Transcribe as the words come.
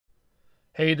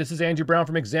Hey, this is Andrew Brown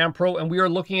from Exam Pro, and we are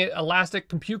looking at Elastic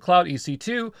Compute Cloud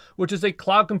EC2, which is a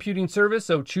cloud computing service.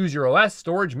 So choose your OS,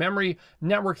 storage, memory,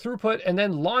 network throughput, and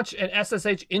then launch an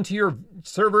SSH into your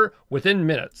server within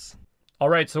minutes. All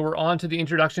right, so we're on to the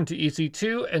introduction to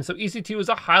EC2. And so EC2 is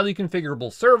a highly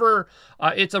configurable server.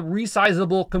 It's a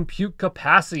resizable compute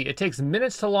capacity. It takes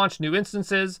minutes to launch new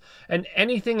instances, and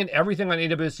anything and everything on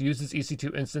AWS uses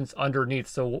EC2 instance underneath.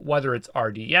 So whether it's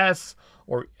RDS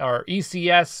or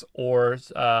ECS or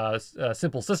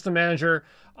Simple System Manager,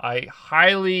 I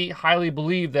highly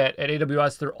believe that at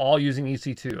AWS, they're all using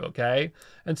EC2, okay?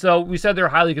 And so we said they're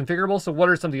highly configurable. So what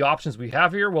are some of the options we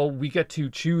have here? Well, we get to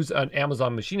choose an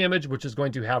Amazon machine image, which is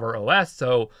going to have our OS.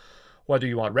 So whether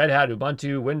you want Red Hat,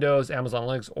 Ubuntu, Windows, Amazon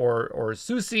Linux, or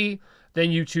SUSE,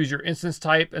 then you choose your instance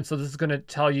type. And so this is going to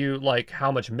tell you like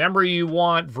how much memory you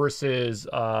want versus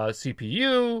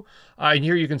CPU. And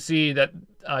here you can see that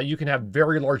you can have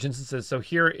very large instances. So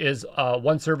here is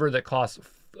one server that costs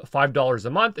 $5 a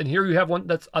month, and here you have one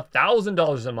that's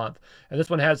 $1,000 a month, and this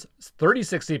one has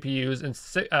 36 CPUs and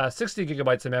 60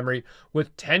 gigabytes of memory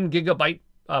with 10 gigabyte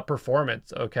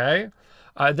performance. Okay,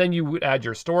 then you would add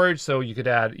your storage, so you could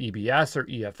add EBS or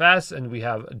EFS, and we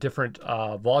have different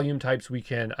volume types we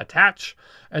can attach,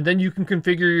 and then you can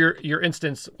configure your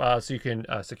instance so you can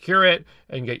secure it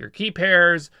and get your key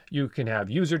pairs. You can have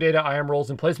user data, IAM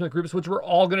roles, and placement groups, which we're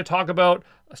all going to talk about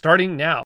starting now.